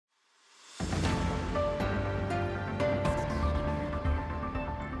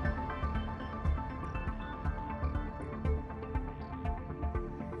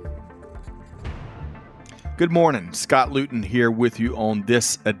Good morning. Scott Luton here with you on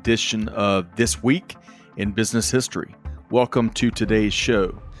this edition of This Week in Business History. Welcome to today's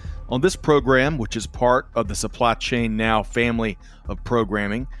show. On this program, which is part of the Supply Chain Now family of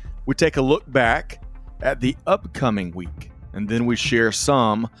programming, we take a look back at the upcoming week, and then we share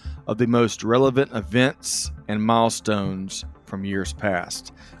some of the most relevant events and milestones from years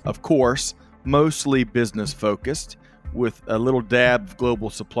past. Of course, mostly business focused, with a little dab of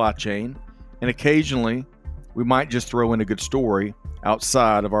global supply chain, and occasionally we might just throw in a good story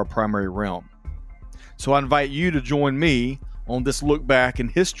outside of our primary realm. So I invite you to join me on this look back in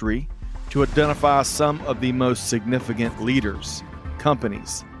history to identify some of the most significant leaders,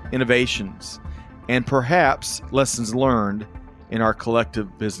 companies, innovations, and perhaps lessons learned in our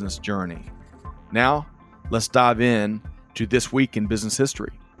collective business journey. Now, let's dive in to This Week in Business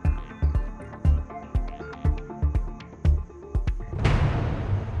History.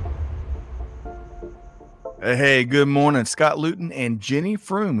 Hey, good morning. Scott Luton and Jenny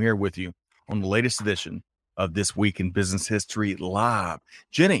Froome here with you on the latest edition of This Week in Business History Live.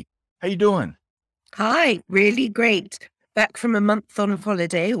 Jenny, how you doing? Hi, really great. Back from a month on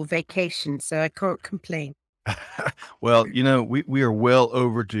holiday or vacation, so I can't complain. Well, we are well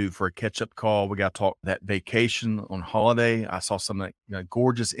overdue for a catch-up call. We got to talk that vacation on holiday. I saw some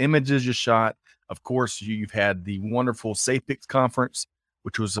gorgeous images you shot. Of course, you've had the wonderful SafePix conference,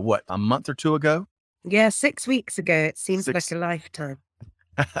 which was, a month or two ago? Yeah, 6 weeks ago. It seems like a lifetime.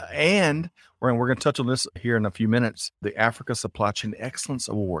 And we're going to touch on this here in a few minutes, the Africa Supply Chain Excellence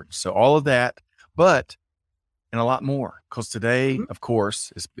Award. So all of that, but and a lot more, because today, of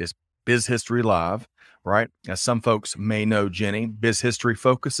course, is Biz History Live, right? As some folks may know, Jenny, Biz History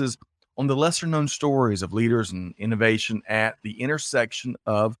focuses on the lesser known stories of leaders and innovation at the intersection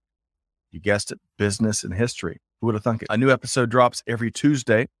of, you guessed it, business and history. Who would have thunk it? A new episode drops every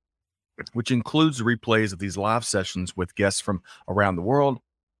Tuesday, which includes replays of these live sessions with guests from around the world.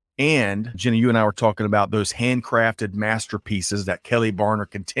 And Jenny, you and I were talking about those handcrafted masterpieces that Kelly Barner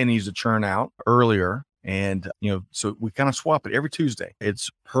continues to churn out earlier. And, so we kind of swap it every Tuesday. It's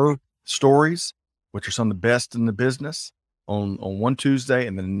her stories, which are some of the best in the business on one Tuesday.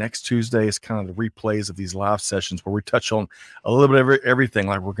 And then the next Tuesday is kind of the replays of these live sessions where we touch on a little bit of everything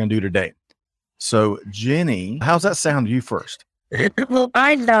like we're going to do today. So Jenny, how's that sound to you first? Well,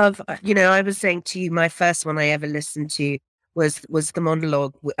 I love, I was saying to you, my first one I ever listened to was the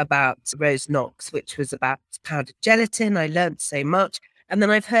monologue about Rose Knox, which was about powdered gelatin. I learned so much. And then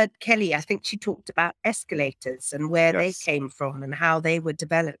I've heard Kelly, I think she talked about escalators and where they came from and how they were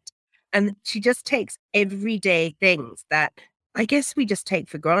developed. And she just takes everyday things that I guess we just take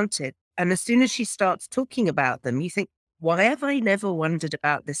for granted. And as soon as she starts talking about them, you think, why have I never wondered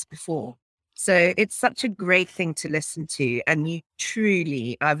about this before? So it's such a great thing to listen to. And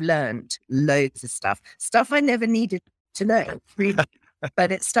I've learned loads of stuff I never needed to know, really.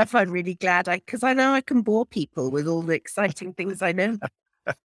 But it's stuff I'm really glad because I know I can bore people with all the exciting things I know.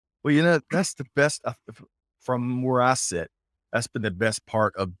 Well, that's the best from where I sit. That's been the best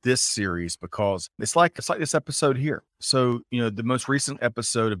part of this series because it's like this episode here. So, the most recent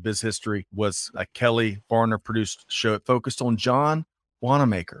episode of Biz History was a Kelly Barner produced show. It focused on John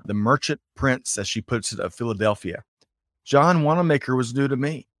Wanamaker, the merchant prince, as she puts it, of Philadelphia. John Wanamaker was new to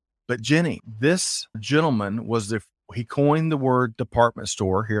me, but Jenny, this gentleman he coined the word department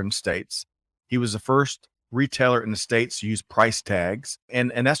store here in the States. He was the first retailer in the States to use price tags.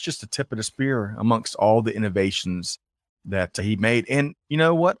 And that's just the tip of the spear amongst all the innovations that he made. And you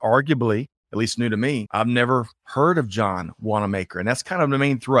know what? Arguably, at least new to me, I've never heard of John Wanamaker. And that's kind of the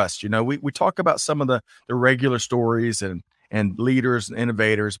main thrust. We talk about some of the regular stories and leaders and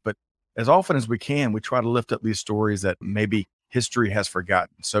innovators, but as often as we can, we try to lift up these stories that maybe history has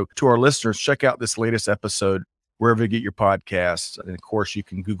forgotten. So to our listeners, check out this latest episode wherever you get your podcasts. And of course, you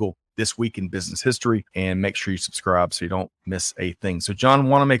can Google This Week in Business History and make sure you subscribe so you don't miss a thing. So John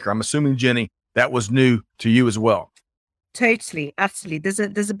Wanamaker, I'm assuming, Jenny, that was new to you as well. Totally, absolutely.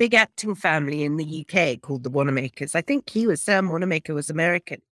 There's a big acting family in the UK called the Wanamakers. I think Sam Wanamaker was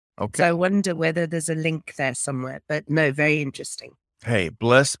American. Okay. So I wonder whether there's a link there somewhere, but no, very interesting. Hey,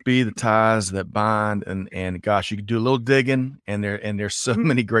 blessed be the ties that bind, and gosh, you can do a little digging, and there's so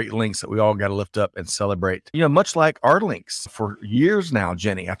many great links that we all got to lift up and celebrate. Much like our links for years now,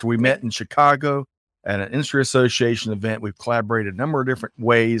 Jenny. After we met in Chicago at an industry association event, we've collaborated a number of different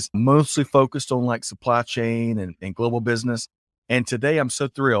ways, mostly focused on like supply chain and global business. And today, I'm so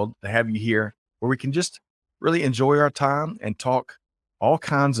thrilled to have you here, where we can just really enjoy our time and talk all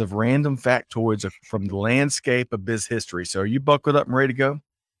kinds of random factoids from the landscape of biz history. So are you buckled up and ready to go?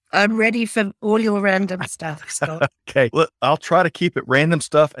 I'm ready for all your random stuff, Scott. Okay. Look, I'll try to keep it random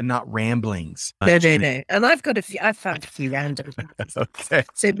stuff and not ramblings. No. And I've found a few random things. Okay.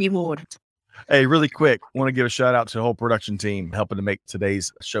 So be warned. Hey, really quick, want to give a shout out to the whole production team helping to make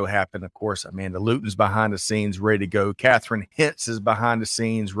today's show happen. Of course, Amanda Luton's behind the scenes, ready to go. Catherine Hintz is behind the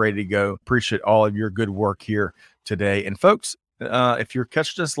scenes, ready to go. Appreciate all of your good work here today. And folks, if you're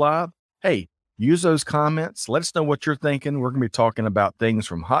catching us live, hey, use those comments. Let us know what you're thinking. We're going to be talking about things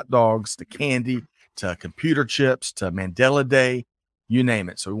from hot dogs to candy to computer chips to Mandela Day, you name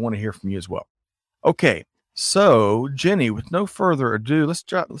it. So we want to hear from you as well. Okay. So, Jenny, with no further ado, let's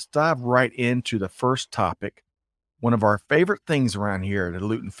dive right into the first topic. One of our favorite things around here at the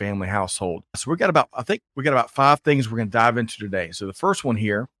Luton family household. So we got about 5 things we're going to dive into today. So the first one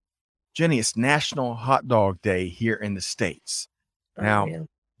here, Jenny, it's National Hot Dog Day here in the States. Now,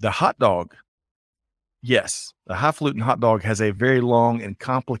 the hot dog, yes, the highfalutin hot dog has a very long and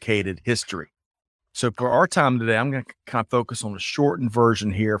complicated history. So for our time today, I'm going to kind of focus on a shortened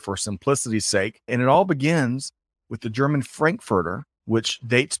version here for simplicity's sake. And it all begins with the German Frankfurter, which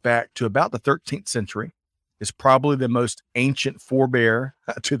dates back to about the 13th century. It's probably the most ancient forebear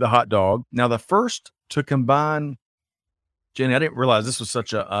to the hot dog. Now, the first to combine, Jenny, I didn't realize this was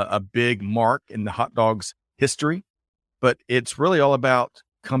such a big mark in the hot dog's history, but it's really all about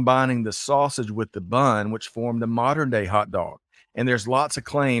combining the sausage with the bun, which formed the modern day hot dog. And there's lots of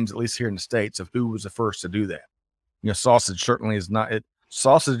claims, at least here in the States, of who was the first to do that. You know, sausage certainly is not it.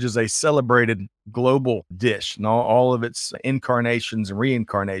 Sausage is a celebrated global dish and all of its incarnations and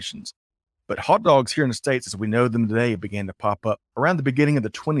reincarnations. But hot dogs here in the States, as we know them today, began to pop up around the beginning of the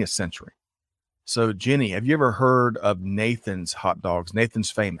 20th century. So, Jenny, have you ever heard of Nathan's hot dogs?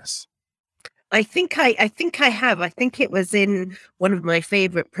 Nathan's Famous. I think I have. I think it was in one of my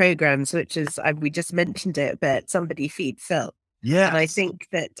favorite programs, which is we just mentioned it, but Somebody Feed Phil. Yeah. And I think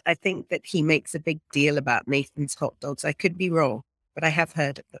that he makes a big deal about Nathan's hot dogs. I could be wrong, but I have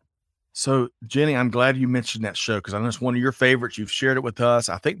heard of them. So, Jenny, I'm glad you mentioned that show because I know it's one of your favorites. You've shared it with us.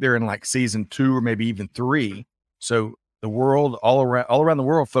 I think they're in like season 2 or maybe even 3. So the world, all around the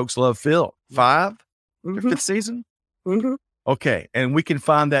world, folks love Phil. 5? Mm-hmm. 5th season? Mm-hmm. Okay. And we can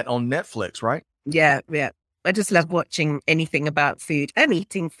find that on Netflix, right? Yeah. I just love watching anything about food and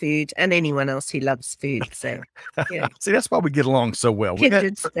eating food and anyone else who loves food. So, yeah. See, that's why we get along so well.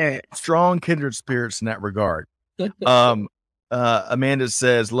 Kindred spirits. Strong kindred spirits in that regard. Amanda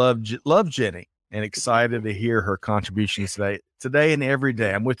says, love Jenny and excited to hear her contributions today and every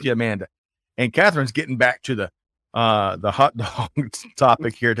day. I'm with you, Amanda. And Catherine's getting back to the hot dog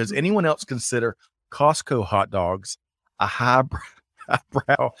topic here. Does anyone else consider Costco hot dogs a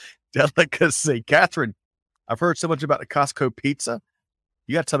highbrow delicacy? Catherine, I've heard so much about the Costco pizza.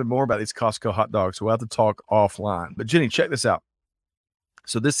 You got to tell me more about these Costco hot dogs. So we'll have to talk offline. But Jenny, check this out.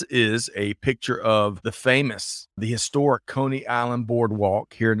 So this is a picture of the historic Coney Island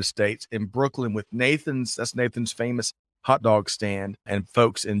Boardwalk here in the States in Brooklyn with that's Nathan's Famous hot dog stand and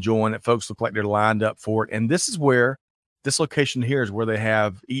folks enjoying it. Folks look like they're lined up for it. And this location here is where they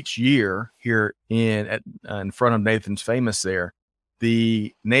have each year here in front of Nathan's Famous there,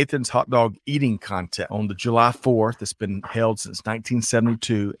 the Nathan's Hot Dog Eating Contest on the July 4th. It's been held since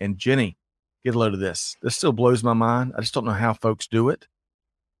 1972. And Jenny, get a load of this. This still blows my mind. I just don't know how folks do it.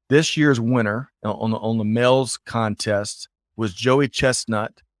 This year's winner on the males contest was Joey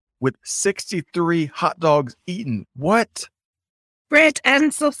Chestnut with 63 hot dogs eaten. What? Bread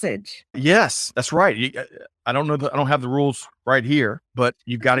and sausage. Yes, that's right. I don't know. I don't have the rules right here, but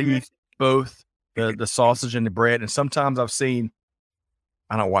you got to eat both the sausage and the bread. And sometimes I've seen,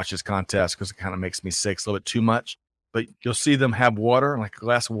 I don't watch this contest because it kind of makes me sick. It's a little bit too much, but you'll see them have water, like a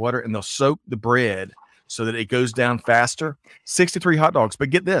glass of water, and they'll soak the bread so that it goes down faster. 63 hot dogs. But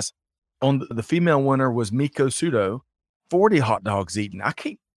get this, on the female winner was Miko Sudo, 40 hot dogs eaten. I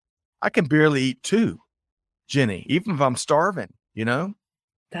can barely eat 2, Jenny, even if I'm starving, you know?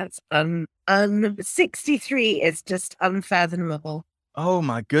 That's 63 is just unfathomable. Oh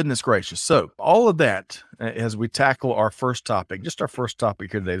my goodness gracious. So all of that as we tackle our first topic here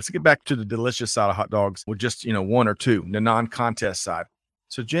today, let's get back to the delicious side of hot dogs with just, 1 or 2, the non-contest side.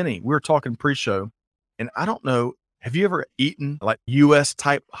 So Jenny, we were talking pre-show and I don't know, have you ever eaten like US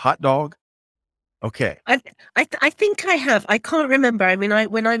type hot dog? Okay. I think I have. I can't remember. I mean,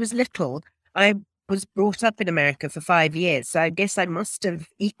 when I was little, I was brought up in America for 5 years. So I guess I must have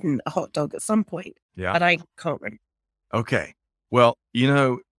eaten a hot dog at some point. Yeah. But I can't remember. Okay. Well,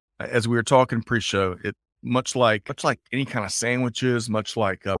 as we were talking pre-show, it much like any kind of sandwiches, much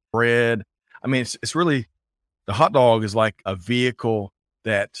like bread. I mean, it's really, the hot dog is like a vehicle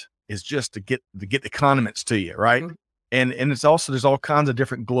that is just to get the condiments to you, right? Mm-hmm. And it's also, there's all kinds of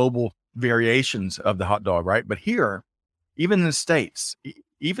different global variations of the hot dog, right? But here, even in the States,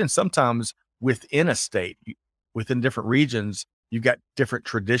 even sometimes within a state, within different regions, you've got different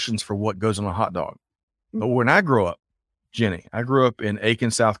traditions for what goes on a hot dog. But when I grew up, Jenny, I grew up in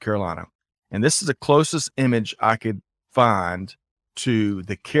Aiken, South Carolina, and this is the closest image I could find to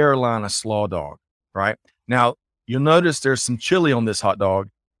the Carolina slaw dog, right? Now, you'll notice there's some chili on this hot dog.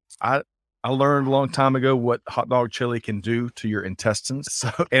 I learned a long time ago what hot dog chili can do to your intestines.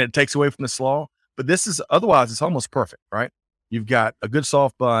 So, and it takes away from the slaw, but this is, otherwise it's almost perfect, right? You've got a good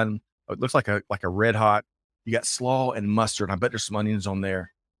soft bun. It looks like a red hot. You got slaw and mustard. I bet there's some onions on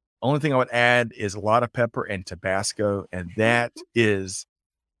there. Only thing I would add is a lot of pepper and Tabasco. And that is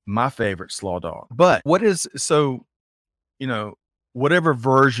my favorite slaw dog. But whatever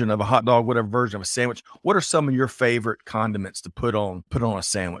version of a hot dog, whatever version of a sandwich, what are some of your favorite condiments to put on a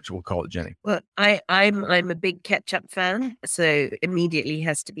sandwich? We'll call it, Jenny. Well, I'm a big ketchup fan, so immediately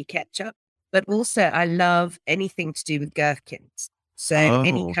has to be ketchup. But also I love anything to do with gherkins. So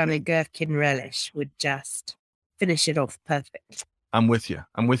any kind of gherkin relish would just finish it off perfect. I'm with you.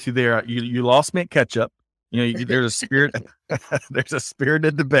 I'm with you there. You lost me at ketchup. There's a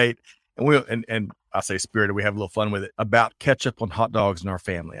spirited debate. And I say spirited, we have a little fun with it, about ketchup on hot dogs in our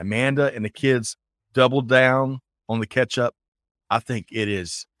family. Amanda and the kids doubled down on the ketchup. I think it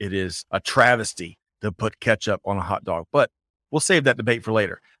is a travesty to put ketchup on a hot dog, but we'll save that debate for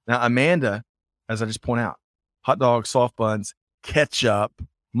later. Now, Amanda, as I just point out, hot dogs, soft buns, ketchup,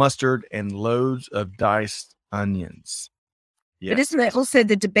 mustard, and loads of diced onions. Yes. But isn't there also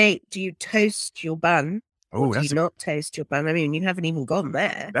the debate, do you toast your bun? Oh, do you not toast your bun? I mean, you haven't even gone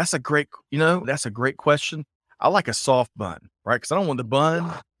there. That's a great question. I like a soft bun, right? Because I don't want the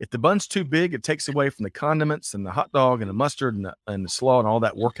bun. If the bun's too big, it takes away from the condiments and the hot dog and the mustard and the slaw and all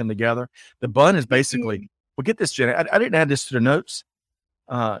that working together. The bun is basically, well, get this, Jenny. I didn't add this to the notes.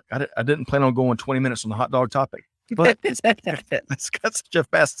 I didn't plan on going 20 minutes on the hot dog topic, but it's got such a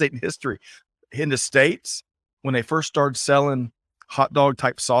fascinating history. In the States, when they first started selling hot dog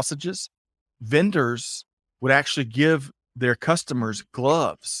type sausages, vendors would actually give their customers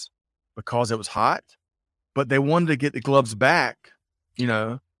gloves because it was hot, but they wanted to get the gloves back,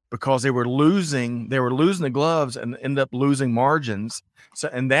 because they were losing the gloves and end up losing margins. So,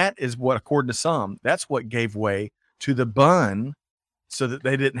 and that is what, according to some, that's what gave way to the bun so that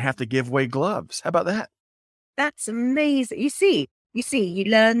they didn't have to give away gloves. How about that? That's amazing. You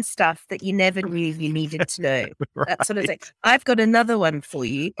learn stuff that you never knew you needed to know. Right. That's what I say. I've got another one for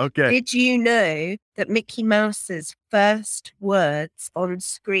you. Okay. Did you know that Mickey Mouse's first words on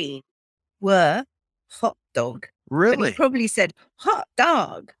screen were hot dog? Really? But he probably said hot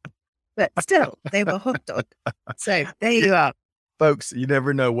dog, but still they were hot dog. So there you are. Folks, you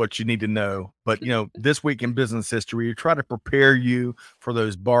never know what you need to know, but this week in business history, you try to prepare you for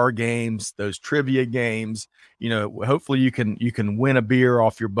those bar games, those trivia games. Hopefully you can win a beer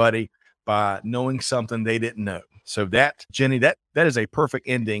off your buddy by knowing something they didn't know. So that, Jenny, that is a perfect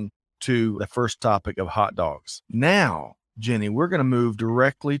ending to the first topic of hot dogs. Now, Jenny, we're going to move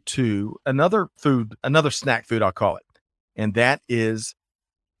directly to another snack food, I'll call it, and that is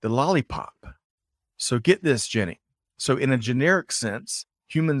the lollipop. So get this, Jenny. So in a generic sense,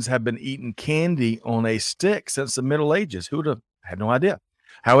 humans have been eating candy on a stick since the Middle Ages. Who would have had no idea?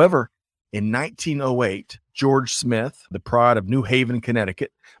 However, in 1908, George Smith, the pride of New Haven,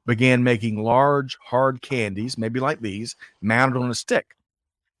 Connecticut, began making large, hard candies, maybe like these, mounted on a stick.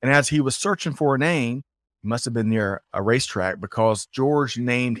 And as he was searching for a name, he must have been near a racetrack because George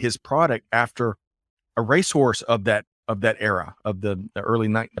named his product after a racehorse of that era, of the early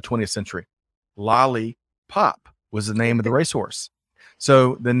 20th century. Lollipop was the name of the racehorse.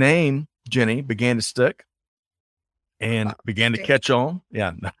 So the name, Jenny, began to stick and began to catch on.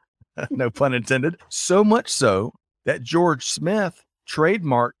 Yeah, no pun intended. So much so that George Smith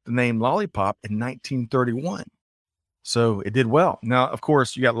trademarked the name Lollipop in 1931. So it did well. Now, of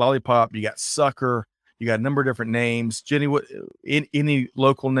course, you got Lollipop, you got Sucker, you got a number of different names. Jenny, what any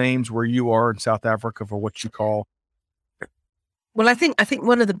local names where you are in South Africa for what you call? Well, I think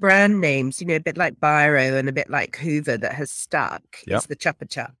one of the brand names, a bit like Biro and a bit like Hoover that has stuck is the Chupa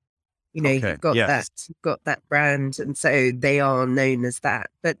Chup. You've got that brand, and so they are known as that.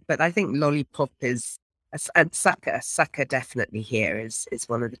 But I think Lollipop and Sucker definitely here is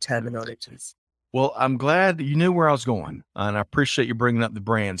one of the terminologies. Well, I'm glad you knew where I was going, and I appreciate you bringing up the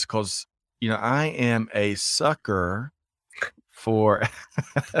brands because I am a sucker for.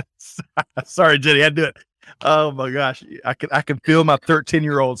 Sorry, Jenny, I do it. Oh my gosh, I can feel my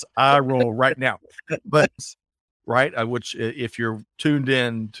 13-year-old's eye roll right now. But right? Which if you're tuned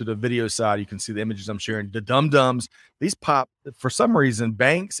in to the video side, you can see the images I'm sharing. The Dum Dums, these pop for some reason.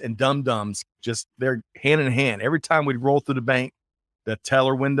 Banks and Dum Dums just they're hand in hand. Every time we'd roll through the bank, the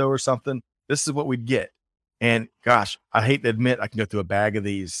teller window or something, this is what we'd get. And gosh, I hate to admit, I can go through a bag of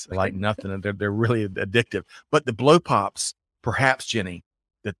these like nothing, and they're really addictive. But the Blow Pops, perhaps Jenny,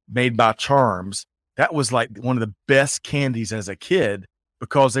 that made by Charms, that was like one of the best candies as a kid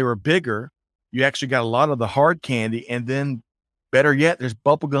because they were bigger. You actually got a lot of the hard candy, and then better yet, there's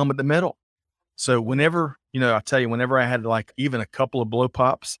bubble gum at the middle. So whenever, I tell you, whenever I had like even a couple of Blow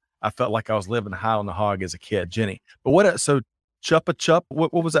Pops, I felt like I was living high on the hog as a kid, Jenny. But so Chupa Chup,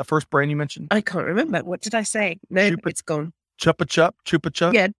 what was that first brand you mentioned? I can't remember. What did I say? No, it's gone. Chupa Chup?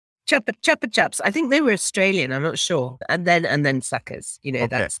 Yeah, Chupa Chups. I think they were Australian. I'm not sure. And then Suckers. Okay.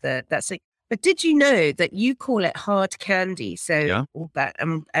 That's it. But did you know that you call it hard candy? So all that,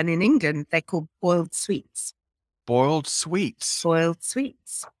 and in England they're called boiled sweets. Boiled sweets. Boiled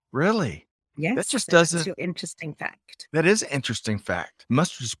sweets. Really? Yes. That just doesn't. That's your interesting fact. That is an interesting fact.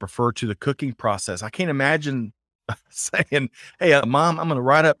 Must just refer to the cooking process. I can't imagine saying, "Hey, Mom, I'm going to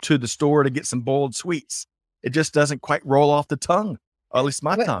ride up to the store to get some boiled sweets." It just doesn't quite roll off the tongue, or at least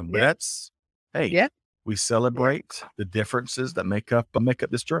my tongue. But that's, we celebrate the differences that make up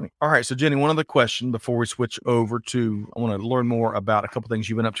this journey. All right, so Jenny, one other question before we switch over to, I want to learn more about a couple things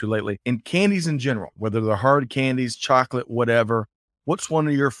you've been up to lately in candies in general, whether they're hard candies, chocolate, whatever. What's one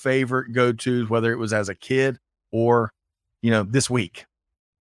of your favorite go-tos, whether it was as a kid or, this week?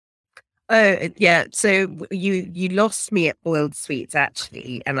 Oh, yeah. So you lost me at boiled sweets,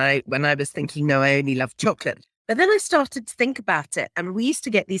 actually. And when I was thinking, no, I only love chocolate. But then I started to think about it. And we used to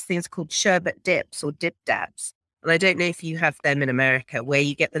get these things called sherbet dips or dip dabs. And I don't know if you have them in America, where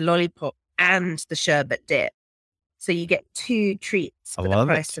you get the lollipop and the sherbet dip. So you get two treats for the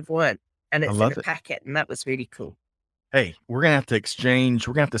price of one. And it's in a packet. And that was really cool. Hey, we're going to have to exchange.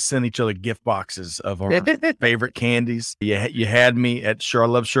 We're going to have to send each other gift boxes of our favorite candies. You had me at Sure I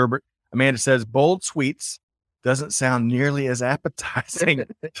Love Sherbet. Amanda says boiled sweets doesn't sound nearly as appetizing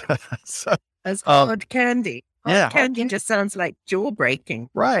as hard candy. Hard candy just sounds like jaw breaking.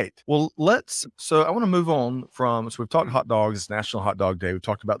 Right. Well, so I want to move on so we've talked hot dogs. It's National Hot Dog Day. We've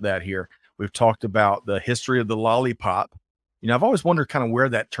talked about that here. We've talked about the history of the lollipop. I've always wondered kind of where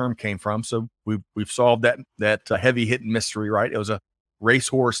that term came from. So we've solved that heavy hitting mystery, right? It was a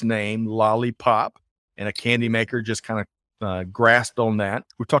racehorse name, Lollipop, and a candy maker just kind of grasped on that.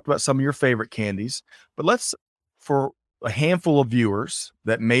 We've talked about some of your favorite candies, but for a handful of viewers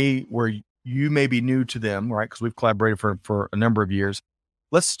where you may be new to them, right? Because we've collaborated for a number of years.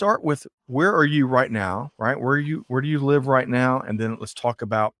 Let's start with, where are you right now, right? Where do you live right now? And then I want to talk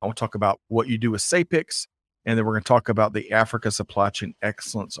about what you do with SAPICS. And then we're going to talk about the Africa Supply Chain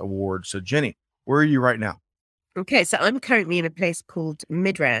Excellence Award. So Jenny, where are you right now? Okay, so I'm currently in a place called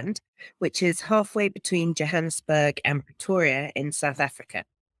Midrand, which is halfway between Johannesburg and Pretoria in South Africa.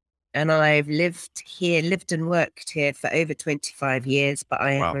 And I've lived and worked here for over 25 years, but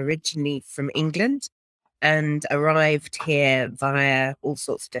I am originally from England and arrived here via all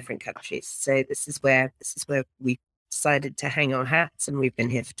sorts of different countries. So this is where we decided to hang our hats, and we've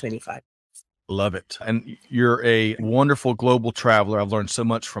been here for 25 years. Love it. And you're a wonderful global traveler. I've learned so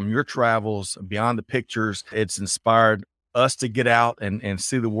much from your travels beyond the pictures. It's inspired us to get out and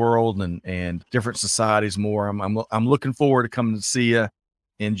see the world and different societies more. I'm looking forward to coming to see you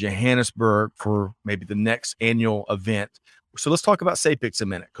in Johannesburg for maybe the next annual event. So let's talk about SAPICS a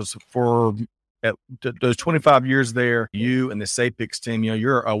minute, because for those 25 years there, you and the SAPICS team,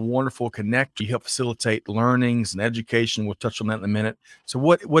 you're a wonderful connector. You help facilitate learnings and education. We'll touch on that in a minute. So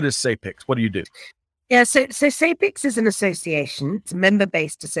what is SAPICS? What do you do? Yeah, so SAPICS is an association. It's a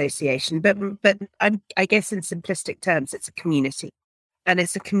member-based association, but I guess in simplistic terms, it's a community. And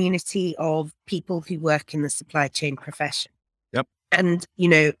it's a community of people who work in the supply chain profession. Yep. And,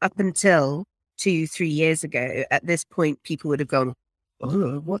 up until 2-3 years ago, at this point, people would have gone,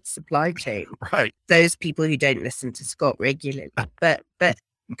 oh, what's supply chain? Right. Those people who don't listen to Scott regularly. But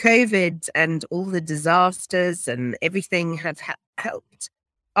COVID and all the disasters and everything have helped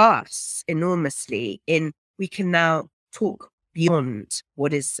us enormously we can now talk beyond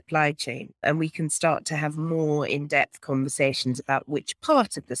what is supply chain, and we can start to have more in-depth conversations about which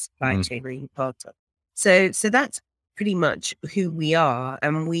part of the supply chain are you part of. So that's pretty much who we are.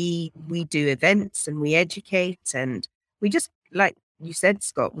 And we do events and we educate, and we just, like you said,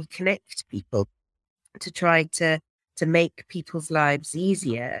 Scott, we connect people to try to make people's lives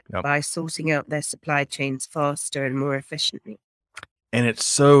easier by sorting out their supply chains faster and more efficiently. And it's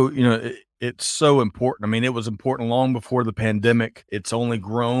so, It's so important. I mean, it was important long before the pandemic. It's only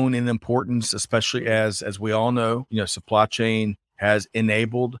grown in importance, especially as we all know, supply chain has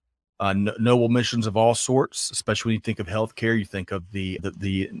enabled noble missions of all sorts, especially when you think of healthcare. You think of the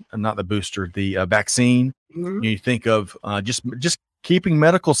not the booster, the vaccine. Mhm. You think of just keeping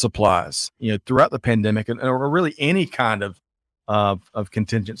medical supplies, throughout the pandemic, or really any kind of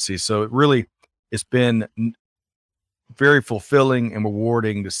contingency. So it's been very fulfilling and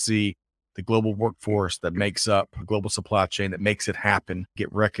rewarding to see the global workforce that makes up a global supply chain, that makes it happen,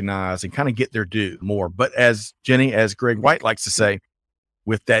 get recognized and kind of get their due more. But as Greg White likes to say,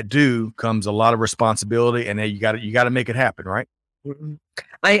 with that due comes a lot of responsibility, and you got to make it happen, right? Mhm.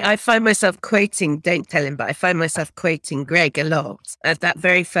 I find myself quoting, don't tell him, but I find myself quoting Greg a lot at that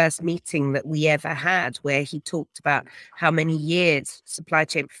very first meeting that we ever had, where he talked about how many years supply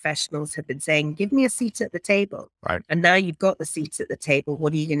chain professionals have been saying, give me a seat at the table. Right. And now you've got the seat at the table.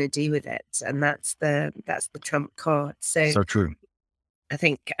 What are you going to do with it? And that's the trump card. So true. I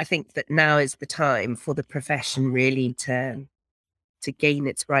think that now is the time for the profession really to gain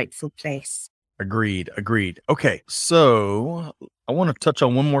its rightful place. Agreed. Okay, so I want to touch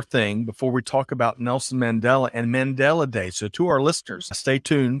on one more thing before we talk about Nelson Mandela and Mandela Day. So to our listeners, stay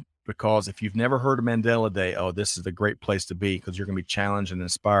tuned, because if you've never heard of Mandela Day, this is a great place to be, because you're going to be challenged and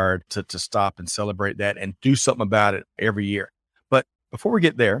inspired to stop and celebrate that and do something about it every year. But before we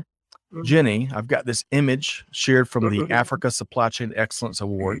get there, Jenny, I've got this image shared from the Africa Supply Chain Excellence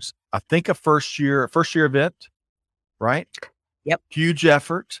Awards. I think a first year event, right? Yep. Huge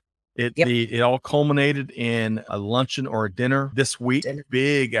effort. It all culminated in a luncheon or a dinner this week.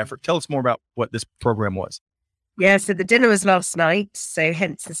 Big effort. Tell us more about what this program was. Yeah, so the dinner was last night, so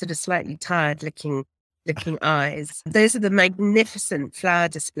hence the sort of slightly tired looking eyes. Those are the magnificent flower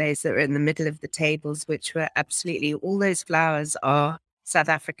displays that were in the middle of the tables, which were absolutely, all those flowers are South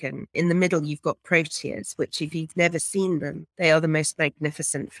African. In the middle, you've got proteas, which if you've never seen them, they are the most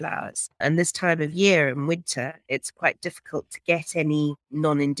magnificent flowers. And this time of year in winter, it's quite difficult to get any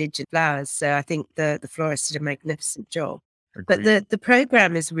non-indigenous flowers. So I think the florists did a magnificent job. Agreed. But the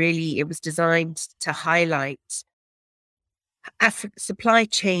program is really, it was designed to highlight supply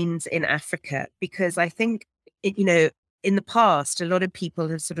chains in Africa, because I think, in the past, a lot of people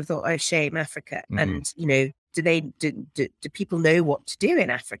have sort of thought, oh, shame Africa. And, do people know what to do in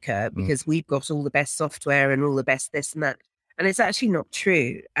Africa? Because we've got all the best software and all the best this and that. And it's actually not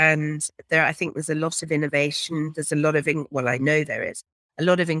true. And I think there's a lot of innovation. There's a lot of, I know there is a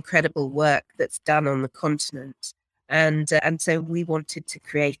lot of incredible work that's done on the continent. And so we wanted to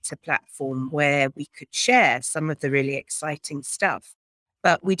create a platform where we could share some of the really exciting stuff,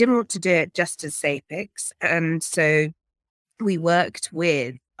 but we didn't want to do it just as SAPICS. And so we worked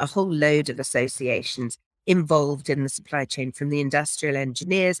with a whole load of associations involved in the supply chain, from the Industrial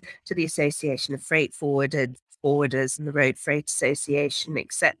Engineers to the Association of Freight Forwarders and the Road Freight Association,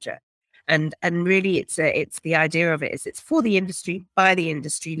 etc. And really, it's the idea of it is it's for the industry, by the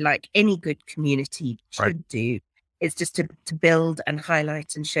industry, like any good community should do. It's just to build and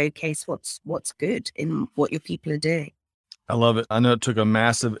highlight and showcase what's good in what your people are doing. I love it. I know it took a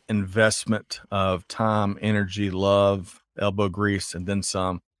massive investment of time, energy, love, elbow grease, and then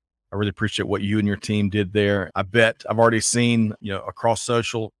some. I really appreciate what you and your team did there. I bet I've already seen, across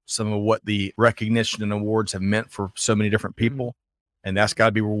social, some of what the recognition and awards have meant for so many different people. And that's got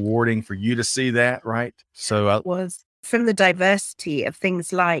to be rewarding for you to see that, right? So it was from the diversity of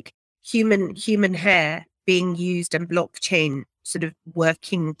things like human hair being used and blockchain sort of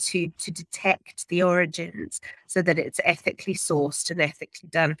working to detect the origins so that it's ethically sourced and ethically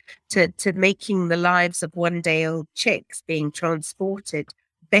done, to making the lives of one-day-old chicks being transported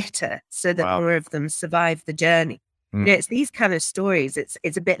better so that more of them survive the journey. It's these kind of stories.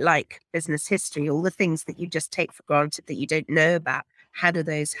 It's a bit like business history, all the things that you just take for granted that you don't know about. How do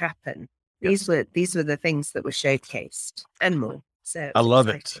those happen? These were the things that were showcased and more. So I love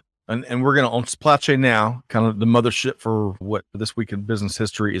it. And we're going to, on Supply Chain Now, kind of the mothership for what This Week in Business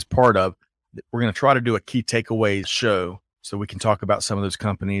History is part of, we're going to try to do a key takeaways show so we can talk about some of those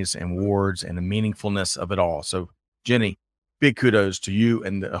companies and awards and the meaningfulness of it all. So Jenny, big kudos to you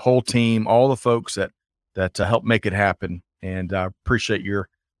and the whole team, all the folks that help make it happen. And I appreciate your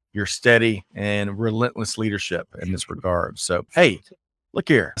steady and relentless leadership in this regard. So, hey, look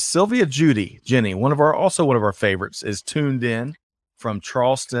here, Sylvia Judy, Jenny, one of our favorites, is tuned in from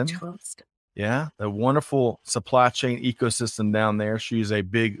Charleston. Yeah, the wonderful supply chain ecosystem down there. She's a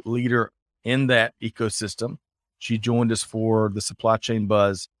big leader in that ecosystem. She joined us for the Supply Chain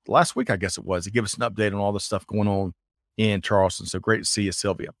Buzz last week, I guess it was, to give us an update on all the stuff going on in Charleston. So great to see you,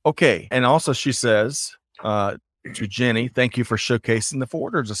 Sylvia. Okay. And also she says, To Jenny, thank you for showcasing the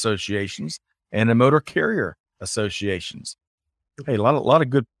Forwarders Associations and the Motor Carrier Associations. Hey, a lot of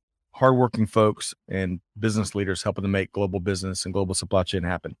good, hardworking folks and business leaders helping to make global business and global supply chain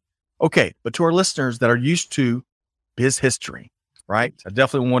happen. Okay, but to our listeners that are used to biz history, right? I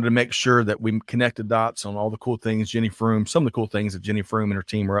definitely wanted to make sure that we connected dots on all the cool things some of the cool things that Jenny Froome and her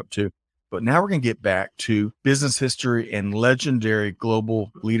team are up to. But now we're going to get back to business history and legendary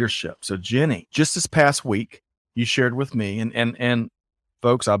global leadership. So Jenny, just this past week, you shared with me, and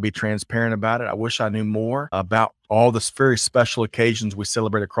folks, I'll be transparent about it. I wish I knew more about all the very special occasions we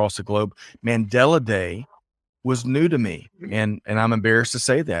celebrate across the globe. Mandela Day was new to me, and I'm embarrassed to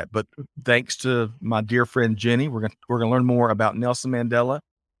say that. But thanks to my dear friend Jenny, we're gonna learn more about Nelson Mandela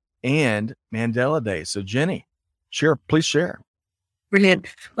and Mandela Day. So Jenny, please share. Brilliant.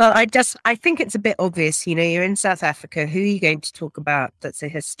 Well, I think it's a bit obvious, you're in South Africa. Who are you going to talk about that's a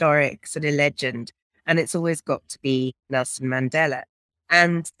historic sort of legend? And it's always got to be Nelson Mandela.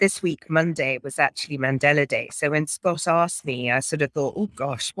 And this week, Monday, was actually Mandela Day. So when Scott asked me, I sort of thought, oh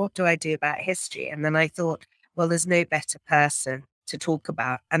gosh, what do I do about history? And then I thought, well, there's no better person to talk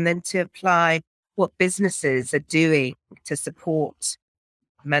about and then to apply what businesses are doing to support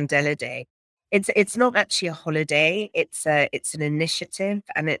Mandela Day. It's not actually a holiday. It's an initiative,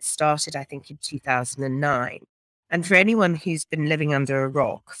 and it started, I think, in 2009. And for anyone who's been living under a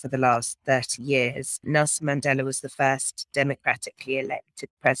rock for the last 30 years, Nelson Mandela was the first democratically elected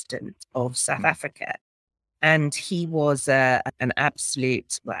president of South Africa. And he was an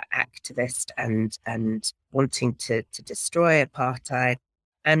absolute activist and wanting to destroy apartheid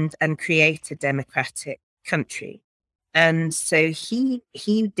and create a democratic country. And so he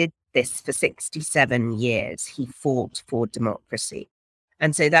did this for 67 years. He fought for democracy.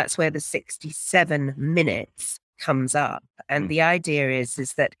 And so that's where the 67 minutes comes up. And the idea is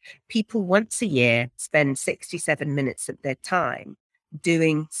that people once a year spend 67 minutes of their time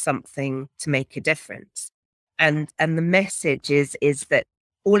doing something to make a difference. And the message is that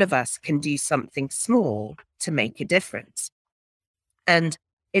all of us can do something small to make a difference. And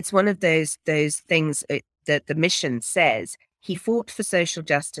it's one of those things that the mission says. He fought for social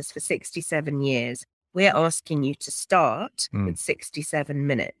justice for 67 years. We're asking you to start with 67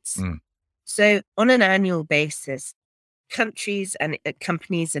 minutes. So on an annual basis, countries and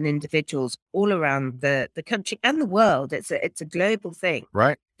companies and individuals all around the country and the world, it's a global thing.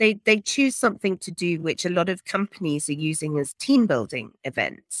 Right. They choose something to do, which a lot of companies are using as team building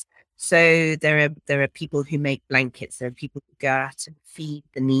events. So there are people who make blankets. There are people who go out and feed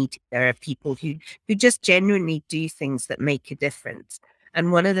the needy. There are people who just genuinely do things that make a difference.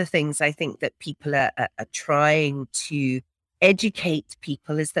 And one of the things I think that people are trying to educate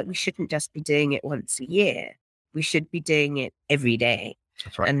people is that we shouldn't just be doing it once a year. We should be doing it every day.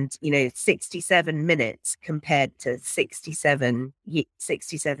 That's right. And, 67 minutes compared to 67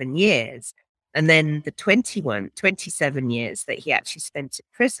 years. And then the 27 years that he actually spent in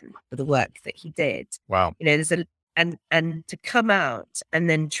prison for the work that he did. Wow. There's and to come out and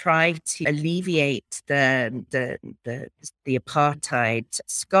then try to alleviate the apartheid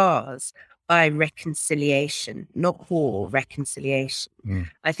scars by reconciliation, not war, reconciliation.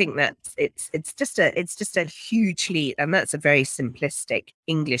 I think that it's just a huge leap, and that's a very simplistic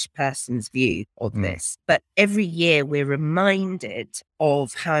English person's view of this. But every year we're reminded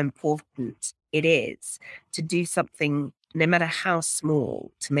of how important it is to do something, no matter how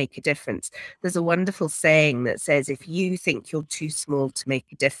small, to make a difference. There's a wonderful saying that says, if you think you're too small to make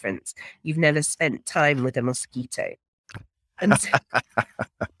a difference, you've never spent time with a mosquito. And so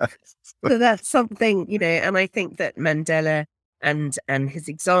that's something, and I think that Mandela and his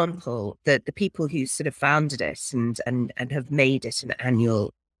example, that the people who sort of founded it and have made it an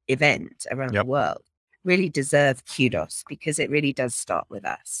annual event around the world really deserve kudos, because it really does start with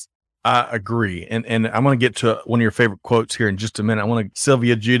us. I agree. And I'm going to get to one of your favorite quotes here in just a minute.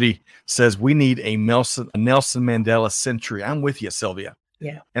 Sylvia Judy says, we need a Nelson Mandela century. I'm with you, Sylvia.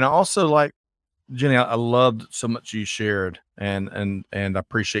 Yeah. And I also like, Jenny, I loved so much you shared, and I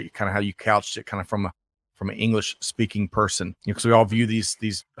appreciate kind of how you couched it kind of from an English speaking person, because we all view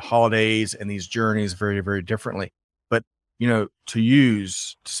these holidays and these journeys very, very differently. But, to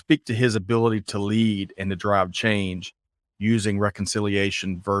speak to his ability to lead and to drive change using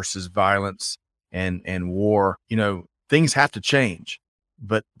reconciliation versus violence and war, things have to change,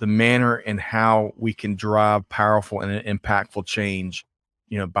 but the manner and how we can drive powerful and impactful change,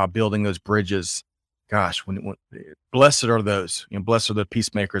 by building those bridges, gosh, when blessed are those, blessed are the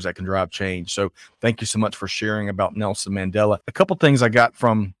peacemakers that can drive change. So thank you so much for sharing about Nelson Mandela. A couple things I got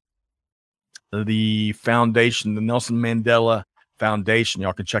from the foundation, the Nelson Mandela Foundation.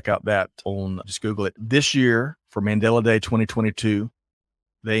 Y'all can check out that on, just Google it. This year for Mandela Day 2022,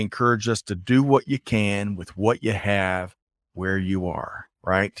 they encourage us to do what you can with what you have where you are,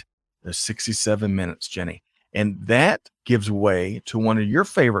 right? There's 67 minutes, Jenny. And that gives way to one of your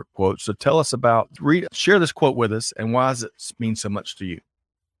favorite quotes. So tell us share this quote with us, and why does it mean so much to you?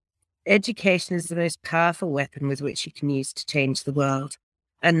 Education is the most powerful weapon with which you can use to change the world.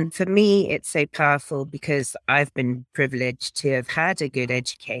 And for me, it's so powerful because I've been privileged to have had a good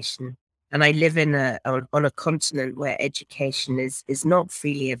education. And I live on a continent where education is not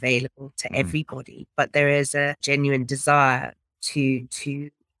freely available to everybody, but there is a genuine desire to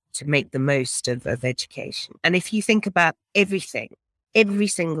make the most of education. And if you think about every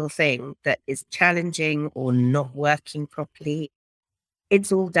single thing that is challenging or not working properly,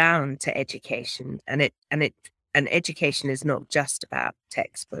 it's all down to education. And education is not just about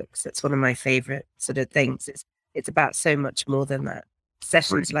textbooks. That's one of my favorite sort of things. It's about so much more than that.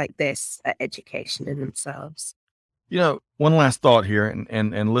 Sessions like this are education in themselves. One last thought here,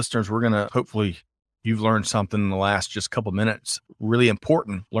 and listeners, we're going to, hopefully you've learned something in the last just couple minutes, really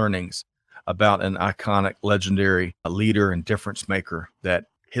important learnings about an iconic, legendary leader and difference maker, that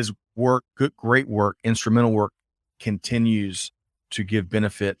his work, great work, instrumental work, continues to give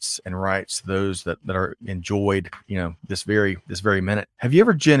benefits and rights to those that are enjoyed, this very minute. Have you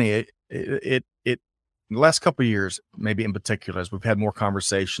ever, Jenny, in the last couple of years, maybe in particular, as we've had more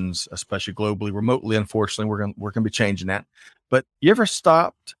conversations, especially globally, remotely, unfortunately, we're going to be changing that. But you ever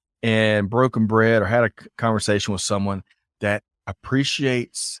stopped and broken bread or had a conversation with someone that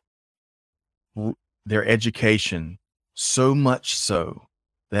appreciates their education so much so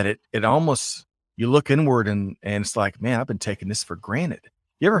that it almost, you look inward and it's like, man, I've been taking this for granted.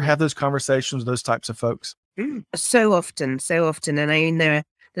 You ever have those conversations with those types of folks? So often. And I mean,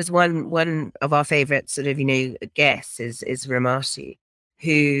 there's one of our favorite sort of, guests is Ramati,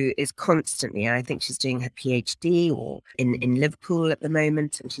 who is constantly, I think she's doing her PhD or in Liverpool at the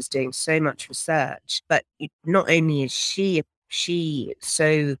moment, and she's doing so much research. But not only is she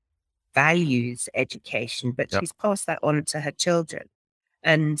so values education, but she's passed that on to her children.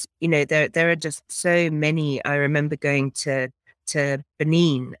 And, there are just so many. I remember going to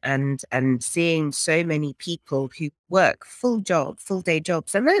Benin and seeing so many people who work full day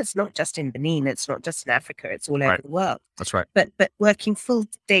jobs. And that's not just in Benin, it's not just in Africa, it's all over the world. That's right. But working full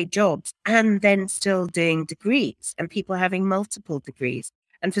day jobs and then still doing degrees, and people having multiple degrees.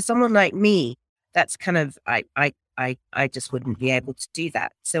 And for someone like me, that's kind of, I just wouldn't be able to do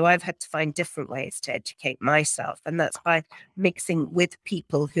that. So I've had to find different ways to educate myself. And that's by mixing with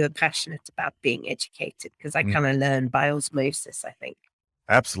people who are passionate about being educated, because I kind of learn by osmosis, I think.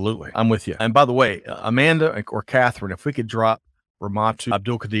 Absolutely. I'm with you. And by the way, Amanda or Catherine, if we could drop Ramatu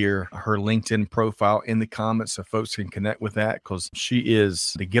Abdul-Qadir, her LinkedIn profile in the comments so folks can connect with that, because she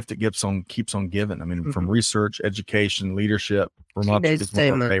is the gift that keeps on giving. I mean, from research, education, leadership, Ramatu is one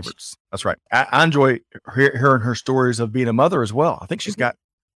of our favorites. That's right. I enjoy hearing her stories of being a mother as well. I think she's got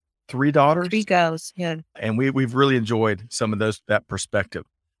 3 daughters. 3 girls, yeah. And we've really enjoyed some of that perspective.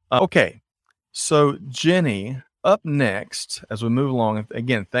 Okay. So Jenny, up next, as we move along,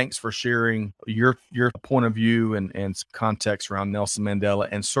 again, thanks for sharing your point of view and some context around Nelson Mandela,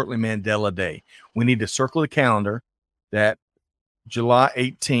 and certainly Mandela Day. We need to circle the calendar that July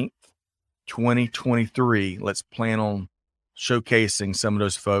 18th, 2023, let's plan on showcasing some of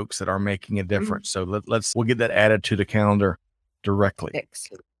those folks that are making a difference. So we'll get that added to the calendar directly.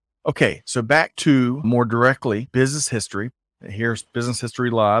 Excellent. Okay, so back to more directly business history. Here's Business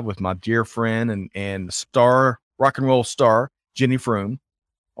History Live with my dear friend and rock and roll star, Jenny Froome.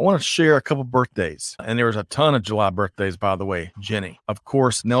 I want to share a couple birthdays, and there was a ton of July birthdays, by the way, Jenny. Of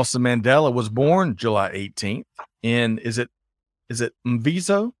course, Nelson Mandela was born July 18th in, is it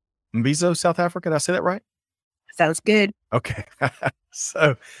Mvizo, South Africa? Did I say that right? Sounds good. Okay.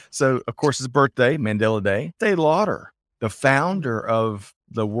 So of course, his birthday, Mandela Day. Estee Lauder, the founder of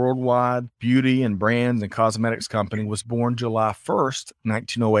the worldwide beauty and brands and cosmetics company, was born July 1st,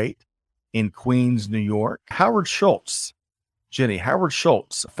 1908. in Queens, New York. Howard Schultz, Jenny, Howard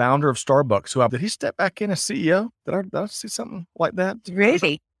Schultz, founder of Starbucks. Did he step back in as CEO? Did I see something like that?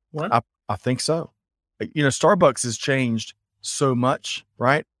 Really? What? I think so. Starbucks has changed so much,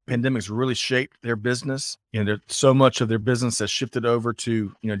 right? Pandemic's really shaped their business. So much of their business has shifted over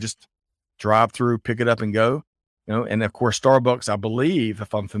to, just drive through, pick it up and go. And of course, Starbucks, I believe,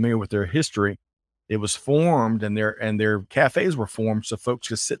 if I'm familiar with their history, it was formed and their cafes were formed so folks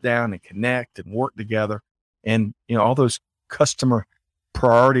could sit down and connect and work together. And, all those customer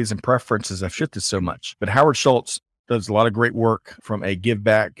priorities and preferences have shifted so much. But Howard Schultz does a lot of great work from a give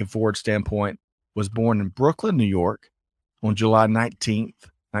back, give forward standpoint, was born in Brooklyn, New York on July 19th,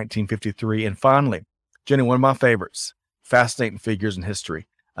 1953. And finally, Jenny, one of my favorites, fascinating figures in history.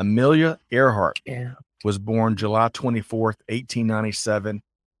 Amelia Earhart was born July 24th, 1897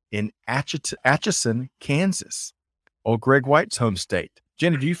 in Atchison, Kansas, old Greg White's home state.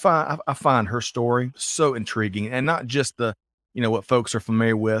 Jenny, I find her story so intriguing, and not just the, what folks are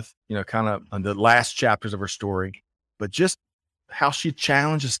familiar with, kind of on the last chapters of her story, but just how she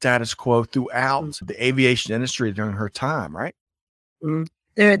challenged the status quo throughout the aviation industry during her time, right? Mm.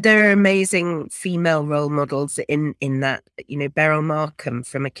 There are amazing female role models in that. Beryl Markham,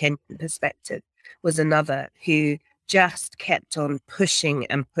 from a Kenyan perspective, was another who just kept on pushing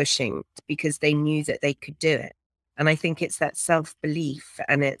and pushing because they knew that they could do it. And I think it's that self-belief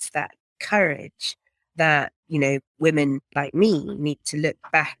and it's that courage that, women like me need to look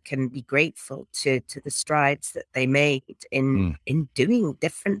back and be grateful to the strides that they made in doing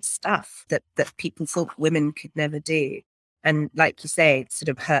different stuff that people thought women could never do. And like you say, it's sort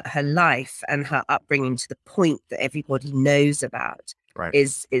of her life and her upbringing to the point that everybody knows about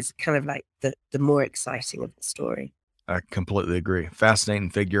is kind of like the more exciting of the story. I completely agree. Fascinating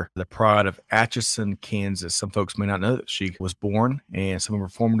figure. The pride of Atchison, Kansas. Some folks may not know that she was born, and some of her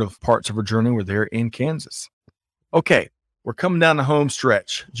formative parts of her journey were there in Kansas. Okay, we're coming down the home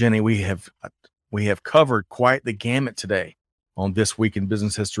stretch. Jenny, we have covered quite the gamut today on This Week in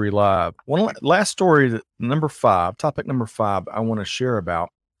Business History Live. One last story, topic number 5 I want to share about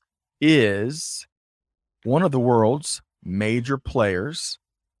is one of the world's major players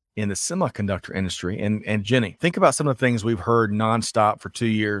in the semiconductor industry. And Jenny, think about some of the things we've heard nonstop for 2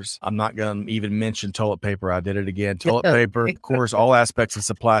 years. I'm not going to even mention toilet paper. I did it again. Toilet paper, of course, all aspects of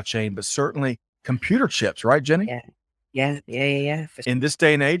supply chain, but certainly computer chips, right, Jenny? Yeah. In this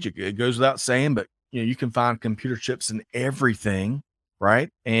day and age, it goes without saying, but you can find computer chips in everything, right?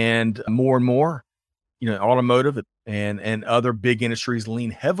 And more, automotive and other big industries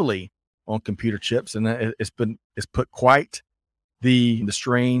lean heavily on computer chips, and it's put quite the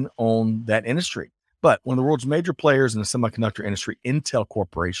strain on that industry. But one of the world's major players in the semiconductor industry, Intel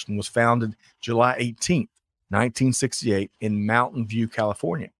Corporation, was founded July 18th, 1968 in Mountain View,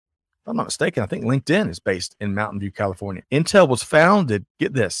 California. If I'm not mistaken, I think LinkedIn is based in Mountain View, California. Intel was founded,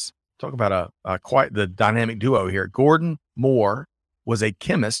 get this, talk about quite the dynamic duo here. Gordon Moore was a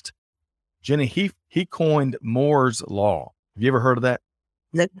chemist. Jenny, he coined Moore's Law. Have you ever heard of that?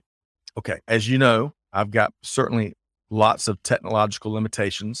 No. Okay. As you know, I've got certainly lots of technological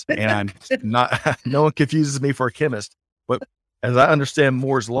limitations, and I'm not, no one confuses me for a chemist, but as I understand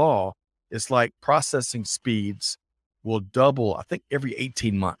Moore's Law, it's like processing speeds will double, I think, every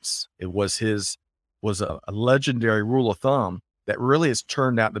 18 months. It was a legendary rule of thumb that really has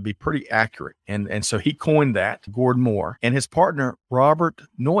turned out to be pretty accurate. And so he coined that, Gordon Moore, and his partner, Robert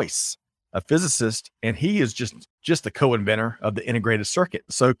Noyce, a physicist, and he is just the co-inventor of the integrated circuit.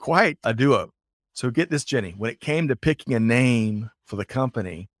 So quite a duo. So get this, Jenny, when it came to picking a name for the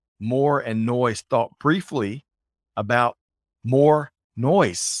company, Moore and Noyce thought briefly about more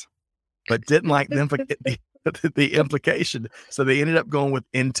noise, but didn't like the implication. So they ended up going with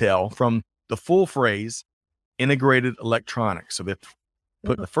Intel from the full phrase, integrated electronics. So they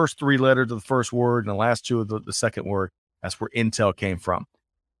put the first 3 letters of the first word and the last 2 of the second word. That's where Intel came from.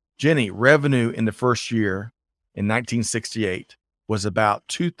 Jenny, revenue in the first year in 1968 was about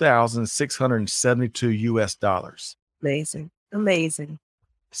 $2,672 US. Amazing.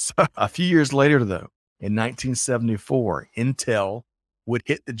 So a few years later, though, in 1974, Intel would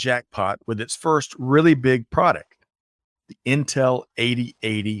hit the jackpot with its first really big product, the Intel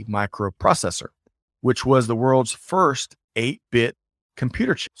 8080 microprocessor, which was the world's first 8-bit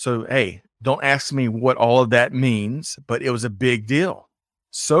computer chip. So, hey, don't ask me what all of that means, but it was a big deal.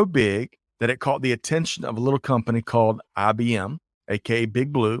 So big that it caught the attention of a little company called IBM, aka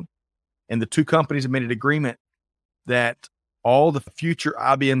Big Blue. And the two companies made an agreement that all the future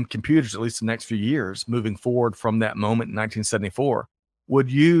IBM computers, at least the next few years, moving forward from that moment in 1974, would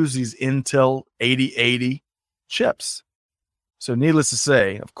use these Intel 8080 chips. So needless to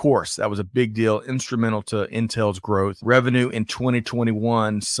say, of course, that was a big deal, instrumental to Intel's growth. Revenue in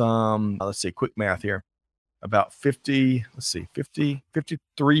 2021, quick math here, about 53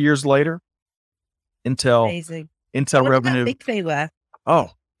 years later, Intel revenue. How big they were.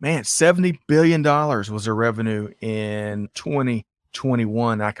 Oh, man, $70 billion was their revenue in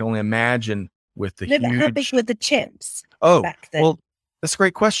 2021. I can only imagine with the huge... How big were the chips back then? Well, that's a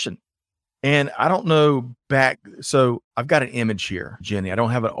great question. And I don't know so I've got an image here, Jenny. I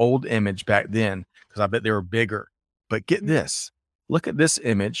don't have an old image back then because I bet they were bigger. But get this. Look at this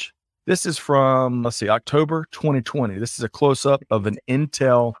image. This is from, October 2020. This is a close-up of an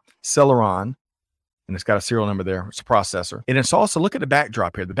Intel Celeron. and it's got a serial number there. It's a processor. And it's also, look at the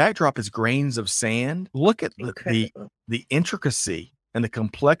backdrop here. The backdrop is grains of sand. Look at the intricacy and the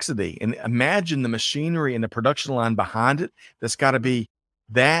complexity, and imagine the machinery and the production line behind it that's got to be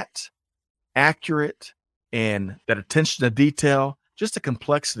that accurate and that attention to detail, just the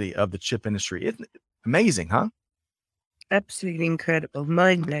complexity of the chip industry. It's amazing, huh? Absolutely incredible.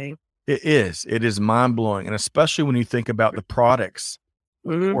 Mind-blowing. It is mind-blowing. And especially when you think about the products,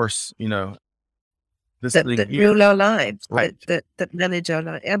 of course, this that rule our lives, right? That manage our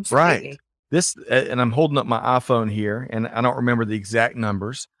lives. Absolutely. Right. This, and I'm holding up my iPhone here, and I don't remember the exact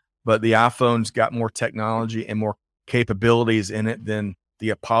numbers, but the iPhone's got more technology and more capabilities in it than the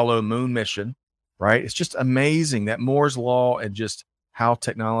Apollo moon mission, right? It's just amazing, that Moore's law, and just how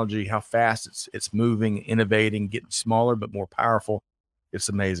technology, how fast it's moving, innovating, getting smaller but more powerful. It's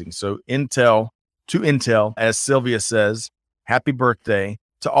amazing. So Intel, as Sylvia says, happy birthday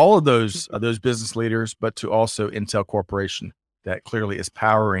to all of those business leaders, but to also Intel Corporation, that clearly is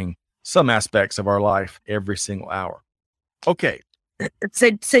powering some aspects of our life every single hour. Okay.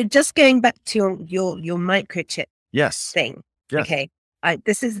 So just going back to your microchip thing. Yes. Okay.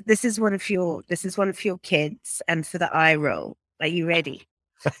 This is one of your kids, and for the eye roll, are you ready?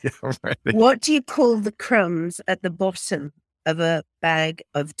 Yeah, ready. What do you call the crumbs at the bottom of a bag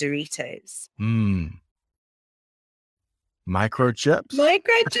of Doritos? Microchips.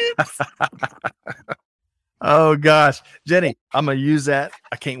 Oh gosh, Jenny, I'm gonna use that.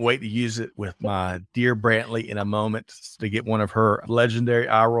 I can't wait to use it with my dear Brantley in a moment to get one of her legendary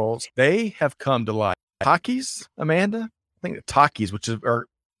eye rolls. They have come to life. Takis, Amanda. I think the Takis, which are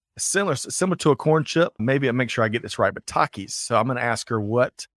similar to a corn chip. Maybe I'll make sure I get this right, but Takis. So I'm going to ask her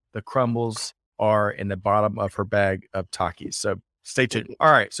what the crumbles are in the bottom of her bag of Takis. So stay tuned.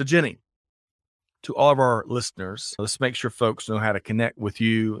 All right. So Jenny, to all of our listeners, let's make sure folks know how to connect with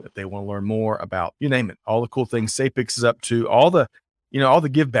you if they want to learn more about, you name it, all the cool things Sapix is up to, all the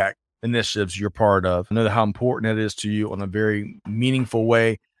give back initiatives you're part of. I know how important that is to you on a very meaningful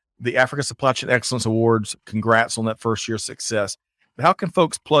way. The Africa Supply Chain Excellence Awards, congrats on that first year success. But how can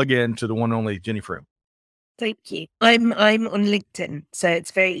folks plug in to the one and only Jenny Froome? Thank you. I'm on LinkedIn, so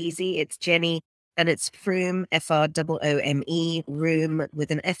it's very easy. It's Jenny, and it's Froome, F-R-O-O-M-E, Room with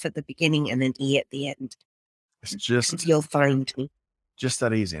an F at the beginning and an E at the end. It's just, you'll find me. Just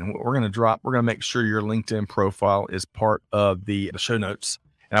that easy. And we're going to make sure your LinkedIn profile is part of the show notes.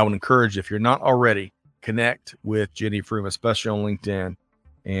 And I would encourage, if you're not already, connect with Jenny Froome, especially on LinkedIn,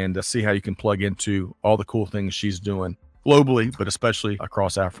 and see how you can plug into all the cool things she's doing globally, but especially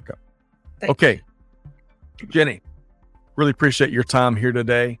across Africa. Okay, Jenny, really appreciate your time here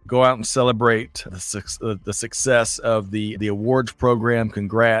today. Go out and celebrate the success of the awards program.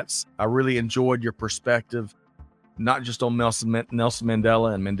 Congrats. I really enjoyed your perspective, not just on Nelson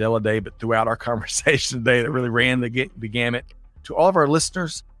Mandela and Mandela Day, but throughout our conversation today that really ran the gamut. To all of our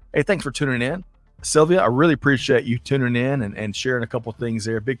listeners, hey, thanks for tuning in. Sylvia, I really appreciate you tuning in and sharing a couple things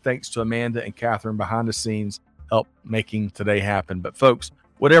there. Big thanks to Amanda and Catherine behind the scenes, help making today happen. But folks,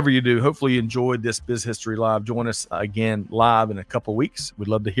 whatever you do, hopefully you enjoyed this Biz History Live. Join us again live in a couple weeks. We'd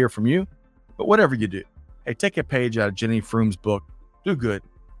love to hear from you. But whatever you do, hey, take a page out of Jenny Froome's book, do good,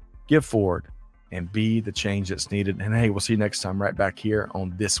 give forward, and be the change that's needed. And hey, we'll see you next time right back here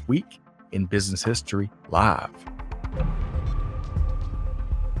on This Week in Business History Live.